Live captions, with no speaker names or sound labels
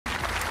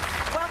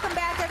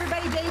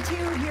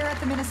you here at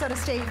the Minnesota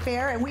State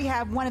Fair, and we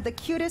have one of the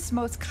cutest,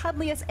 most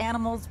cuddliest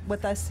animals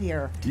with us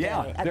here today.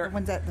 Yeah,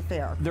 everyone's at the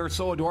fair. They're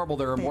so adorable.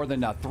 There are more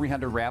than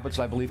 300 rabbits,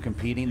 I believe,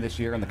 competing this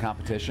year in the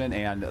competition,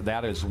 and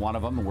that is one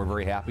of them, and we're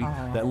very happy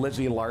that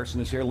Lizzie Larson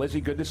is here.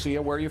 Lizzie, good to see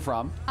you. Where are you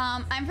from?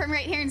 I'm from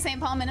right here in St.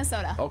 Paul,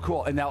 Minnesota. Oh,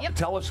 cool. And now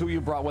tell us who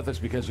you brought with us,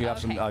 because you have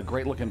some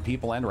great-looking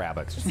people and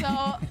rabbits.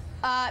 So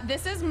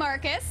this is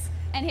Marcus,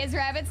 and his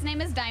rabbit's name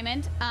is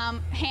Diamond.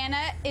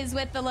 Hannah is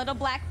with the little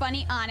black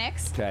bunny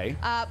Onyx. Okay.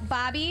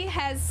 Bobby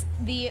has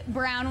the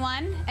brown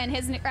one, and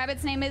his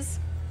rabbit's name is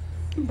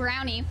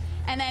Brownie.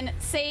 And then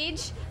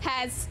Sage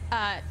has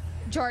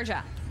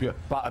Georgia. Yeah.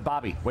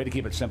 Bobby, way to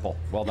keep it simple.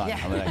 Well done.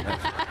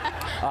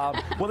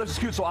 Yeah. Well, this is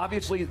cute. So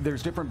obviously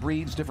there's different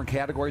breeds, different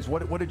categories.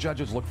 What do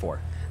judges look for?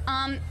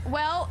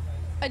 Well,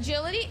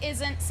 agility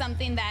isn't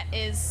something that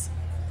is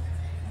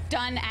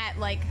done at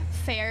like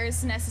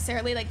fairs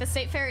necessarily. Like the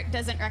state fair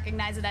doesn't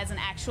recognize it as an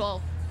actual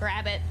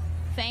rabbit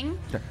thing.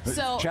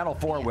 So Channel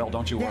 4 will,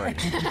 don't you worry.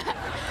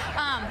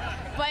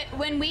 But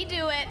when we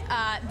do it,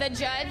 the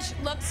judge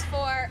looks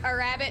for a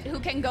rabbit who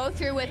can go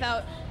through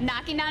without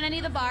knocking down any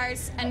of the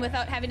bars and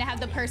without having to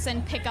have the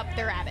person pick up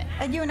the rabbit.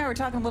 And you and I were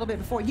talking a little bit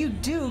before. You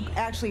do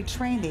actually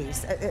train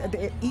these.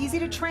 Easy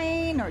to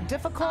train or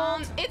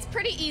difficult? It's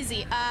pretty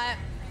easy.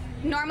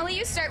 Normally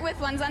you start with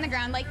ones on the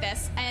ground like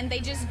this, and they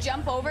just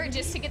jump over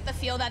just to get the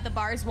feel that the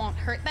bars won't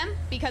hurt them,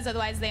 because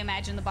otherwise they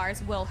imagine the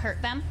bars will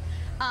hurt them.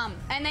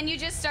 And then you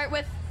just start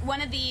with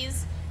one of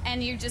these,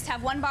 and you just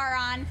have one bar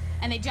on,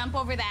 and they jump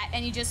over that,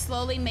 and you just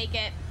slowly make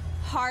it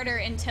harder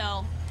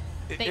until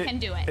they can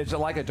do it. Is it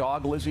like a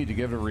dog, Lizzie? Do you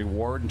give it a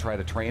reward and try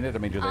to train it? I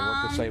mean, do they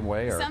work the same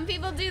way? Or? Some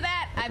people do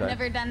that. Okay. I've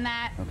never done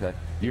that. Okay.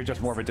 You're just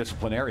more of a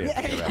disciplinarian.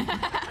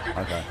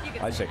 Okay.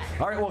 I see.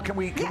 All right. Well, can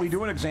we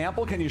do an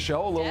example? Can you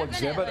show a little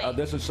exhibit?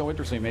 This is so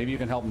interesting. Maybe you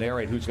can help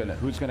narrate who's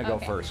gonna go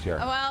first here.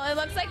 Well, it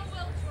looks like.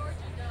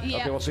 Yeah.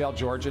 Okay, we'll see how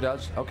Georgia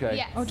does. Okay.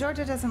 Yes. Oh,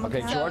 Georgia doesn't look.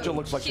 Okay, Georgia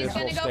looks like she's she's a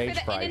little gonna go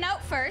stage for the in and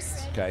out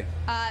first. Okay.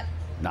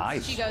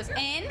 Nice. She goes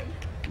in.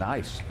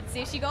 Nice. Let's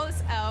see if she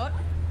goes out.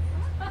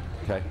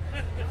 Okay.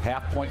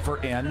 Half point for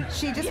in.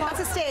 She just wants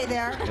to stay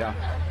there. Yeah.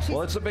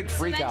 Well, it's a big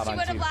freak out on She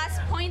would have lost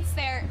points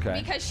there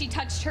because she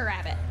touched her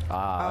rabbit.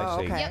 I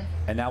see. Okay. Yep.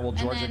 And now will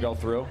Georgia go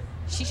through?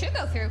 She should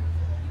go through.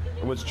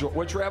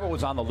 Which rabbit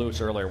was on the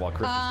loose earlier while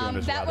Chris was doing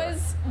his that weather?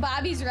 was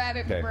Bobby's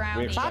rabbit,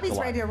 Brownie. Bobby's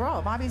ready to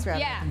roll. Bobby's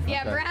ready.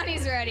 Yeah,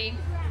 Brownie's ready.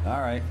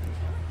 All right.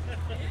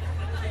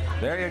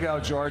 There you go,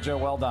 Georgia.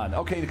 Well done.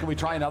 Okay, can we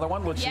try another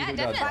one? Let's see who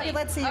does it. Bobby,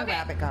 let's see your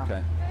rabbit go.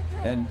 Okay.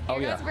 And Here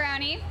goes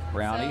Brownie.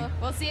 Brownie. So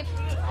we'll see if.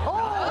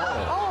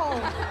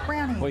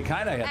 Brownie. We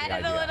kind of had the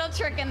added idea. a little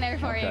trick in there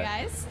for you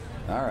guys.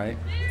 All right.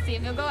 See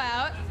if he'll go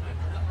out.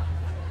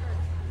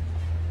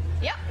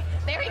 Yep.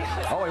 There he goes.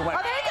 Oh, he went.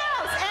 Oh, there he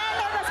goes. And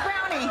there goes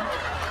Brownie.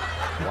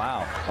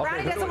 Wow. Okay,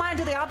 Brownie doesn't want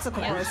to do the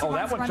obstacle course. Oh,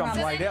 that one jumped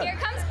right in. Here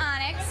comes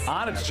Onyx.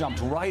 Onyx jumped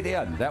right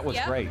in. That was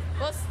great.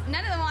 Well,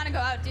 none of them want to go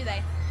out, do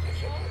they?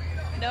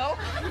 Nope.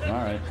 All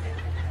right.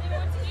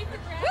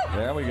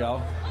 There we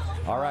go.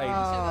 All right,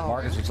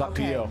 Marcus, it's up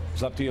to you.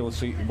 It's up to you. Let's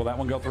see. Will that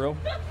one go through?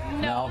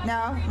 No.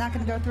 No, not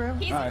going to go through?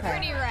 He's a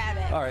pretty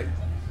rabbit. All right.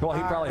 Well,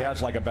 he probably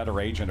has like a better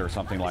agent or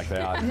something like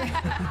that.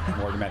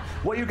 More than that.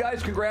 Well, you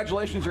guys,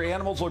 congratulations. Your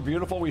animals look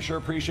beautiful. We sure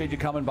appreciate you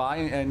coming by,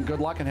 and good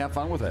luck and have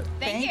fun with it.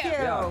 Thank you.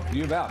 Yeah,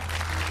 you bet.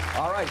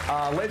 All right,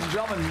 ladies and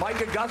gentlemen, Mike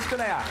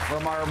Augustinak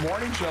from our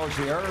morning shows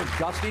here.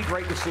 Gusty,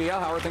 great to see you.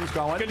 How are things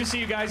going? Good to see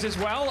you guys as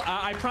well.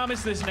 I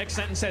promise this next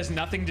sentence has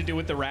nothing to do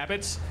with the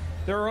rabbits.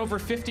 There are over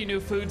 50 new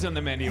foods on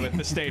the menu at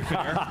the State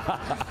Fair.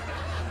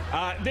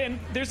 Then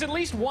there's at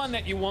least one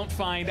that you won't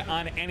find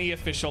on any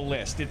official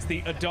list. It's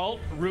the adult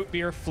root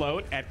beer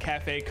float at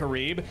Cafe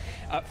Caribe.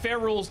 Fair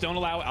rules don't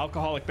allow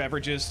alcoholic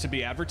beverages to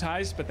be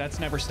advertised, but that's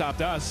never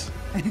stopped us.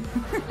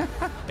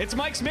 It's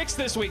Mike's Mix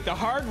this week, the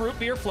hard root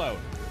beer float.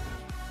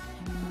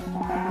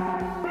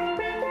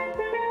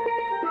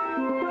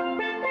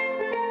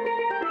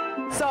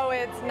 So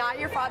it's Not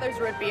Your Father's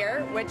Root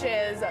Beer, which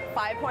is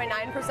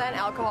 5.9%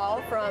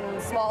 alcohol from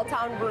Small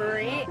Town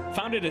Brewery.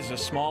 Founded as a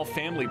small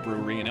family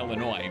brewery in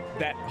Illinois,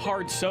 that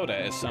hard soda,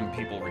 as some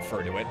people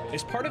refer to it,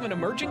 is part of an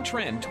emerging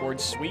trend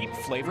towards sweet,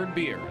 flavored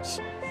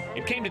beers.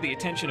 It came to the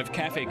attention of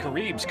Cafe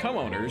Caribe's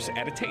co-owners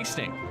at a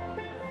tasting.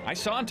 I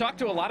saw and talked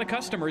to a lot of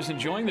customers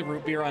enjoying the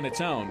root beer on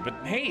its own, but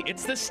hey,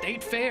 it's the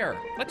State Fair.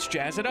 Let's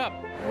jazz it up.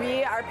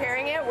 We are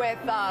pairing it with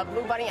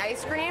Blue Bunny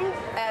ice cream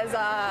as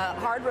a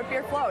hard root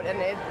beer float, and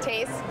it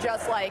tastes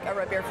just like a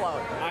root beer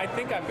float. I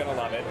think I'm gonna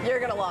love it. You're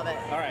gonna love it.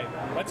 All right,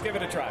 let's give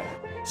it a try.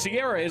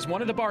 Sierra is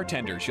one of the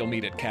bartenders you'll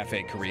meet at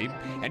Cafe Caribe,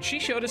 and she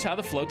showed us how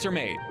the floats are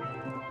made.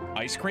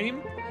 Ice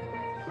cream,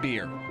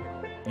 beer.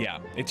 Yeah,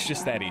 it's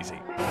just that easy.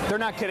 They're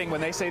not kidding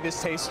when they say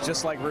this tastes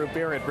just like root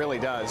beer. It really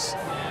does.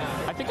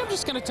 I think I'm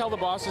just going to tell the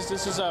bosses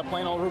this is a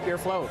plain old root beer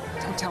float.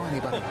 Don't tell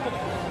anybody.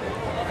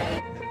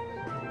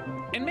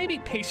 And maybe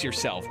pace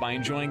yourself by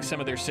enjoying some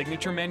of their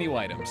signature menu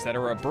items that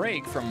are a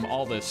break from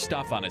all the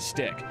stuff on a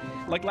stick.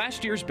 Like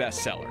last year's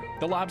bestseller,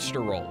 the lobster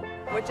roll.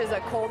 which is a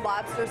cold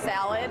lobster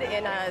salad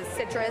in a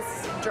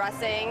citrus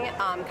dressing,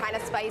 kind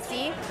of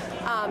spicy,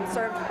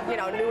 served,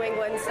 New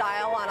England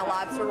style on a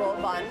lobster roll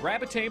bun.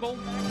 Grab a table,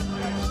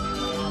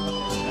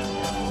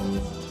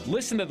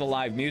 listen to the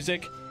live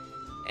music,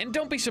 and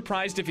don't be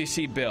surprised if you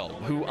see Bill,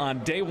 who on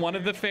day one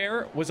of the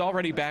fair was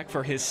already back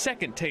for his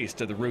second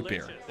taste of the root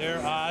beer.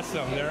 They're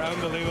awesome. They're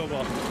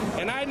unbelievable.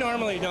 And I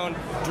normally don't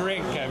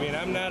drink. I mean,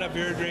 I'm not a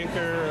beer drinker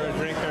or a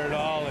drinker at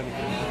all.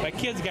 And my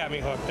kids got me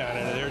hooked on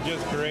it. They're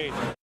just great.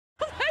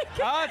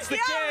 Oh, it's the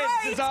kids.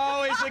 Right. It's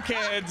always the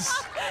kids.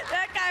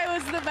 That guy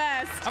was the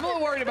best. I'm a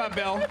little worried about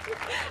Bill.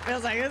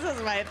 Bill's like, this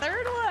is my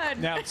third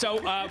one. Now,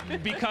 so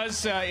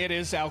because it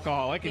is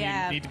alcoholic and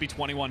Yeah. you need to be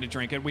 21 to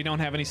drink it, we don't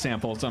have any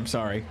samples. I'm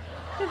sorry.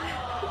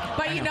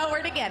 But you know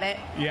where to get it.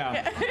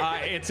 Yeah.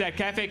 It's at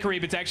Cafe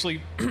Caribe. It's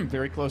actually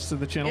very close to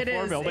the Channel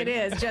 4 building. It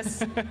is.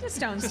 Just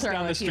stone's throw,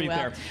 down the if you street will.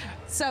 there.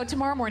 So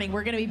tomorrow morning,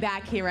 we're going to be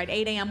back here at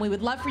 8 a.m. We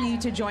would love for you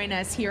to join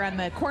us here on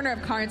the corner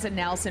of Carnes and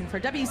Nelson for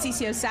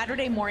WCCO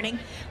Saturday morning.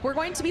 We're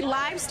going to be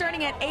live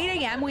starting at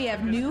 8 a.m. We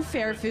have new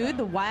fair food,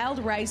 the Wild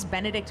Rice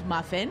Benedict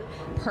Muffin,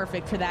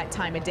 perfect for that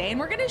time of day. And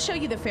we're going to show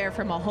you the fair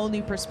from a whole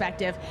new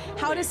perspective,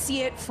 how to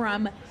see it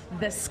from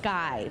the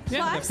sky.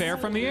 Yeah, the fair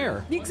from the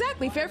air.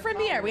 Exactly, fair from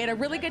the air. We had a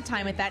really good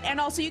time at that. And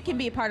also, you can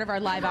be a part of our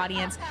live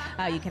audience.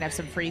 You can have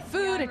some free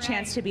food, a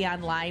chance to be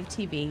on live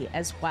TV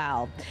as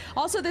well.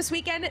 Also, this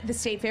weekend, the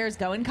State Fair is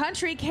going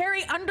country.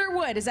 Carrie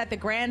Underwood is at the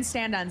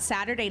grandstand on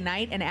Saturday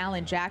night, and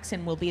Alan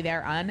Jackson will be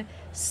there on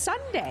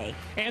Sunday.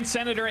 And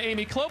Senator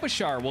Amy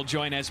Klobuchar will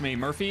join Esme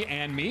Murphy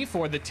and me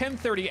for the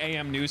 10:30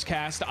 a.m.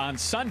 newscast on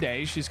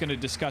Sunday. She's going to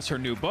discuss her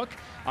new book,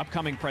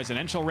 upcoming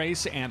presidential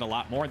race, and a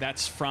lot more.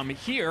 That's from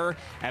here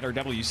at our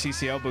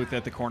WCCO booth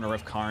at the corner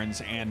of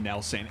Carnes and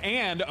Nelson.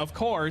 And, of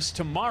course,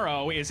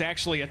 tomorrow is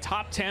actually a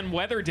top 10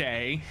 weather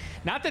day.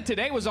 Not that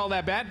today was all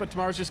that bad, but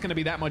tomorrow's just going to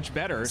be that much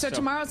better. So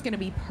tomorrow's going to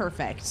be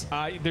perfect.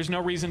 There's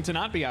no reason to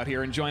not be out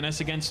here and join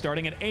us again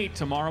starting at 8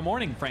 tomorrow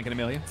morning, Frank and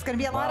Amelia. It's going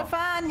to be a lot of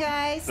fun,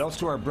 guys. Those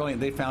two are brilliant.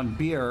 They found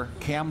beer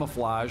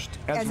camouflaged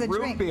as a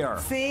root drink. beer.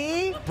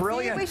 See?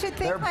 Brilliant. See, we should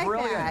think They're like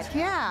brilliant. that.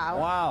 Yeah.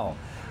 Wow.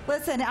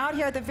 Listen, out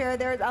here at the fair,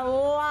 there's a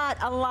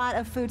lot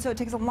of food, so it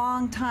takes a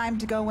long time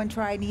to go and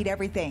try and eat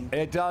everything.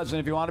 It does, and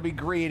if you want to be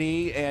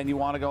greedy and you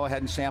want to go ahead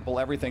and sample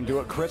everything, do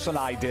what Chris and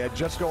I did.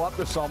 Just go up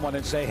to someone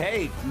and say,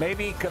 hey,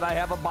 maybe could I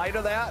have a bite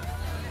of that?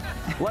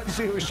 Let's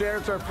see who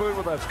shares their food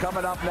with us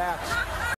coming up next.